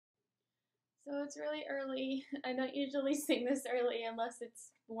So it's really early. I don't usually sing this early unless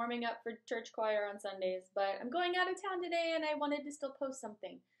it's warming up for church choir on Sundays, but I'm going out of town today and I wanted to still post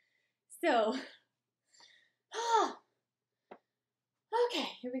something. So, okay,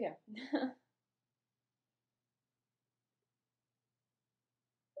 here we go.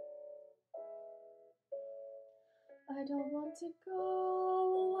 I don't want to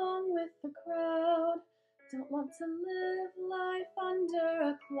go along with the crowd. Don't want to live life under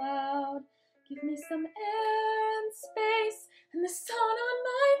a cloud. Give me some air and space and the sun on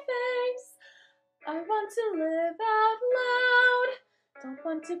my face. I want to live out loud. Don't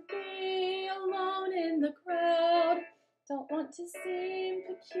want to be alone in the crowd. Don't want to seem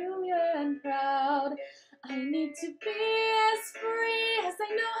peculiar and proud. I need to be as free as I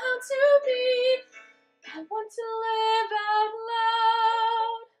know how to be. I want to live out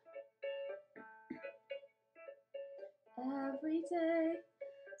loud. Every day,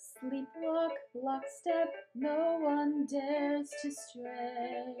 sleepwalk, lockstep, no one dares to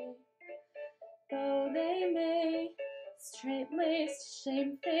stray. Though they may, straight-laced,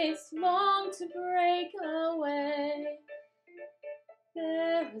 shame-faced, long to break away.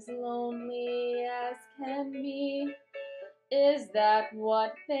 They're as lonely as can be. Is that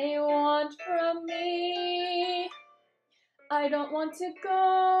what they want from me? I don't want to go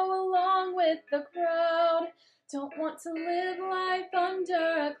along with the crowd. Don't want to live life under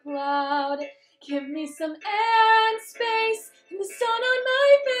a cloud. Give me some air and space and the sun on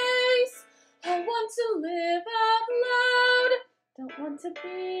my face. I want to live out loud. Don't want to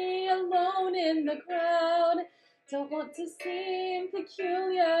be alone in the crowd. Don't want to seem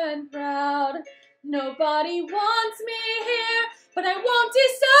peculiar and proud. Nobody wants me here, but I won't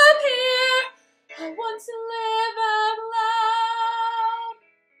disappear. I want to live out loud.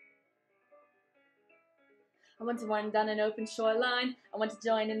 I want to wind down an open shoreline. I want to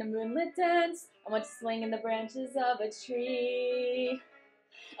join in a moonlit dance. I want to swing in the branches of a tree.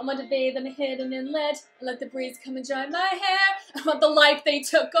 I want to bathe in a hidden inlet and let the breeze come and dry my hair. I want the life they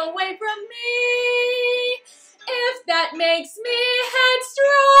took away from me. If that makes me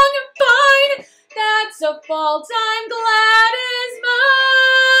headstrong, fine. That's a fault I'm glad is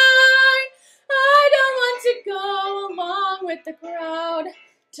mine. I don't want to go along with the crowd.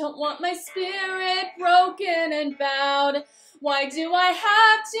 Don't want my spirit broken and bowed. Why do I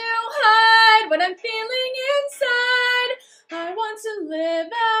have to hide what I'm feeling inside? I want to live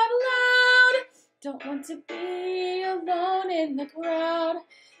out loud. Don't want to be alone in the crowd.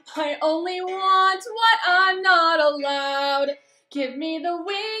 I only want what I'm not allowed. Give me the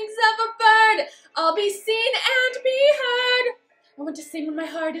wings of a bird. I'll be seen and be heard. I want to sing when my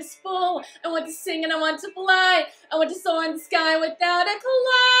heart is full. I want to sing and I want to fly. I want to soar in the sky without a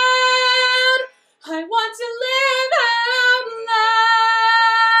cloud. I want to live out loud.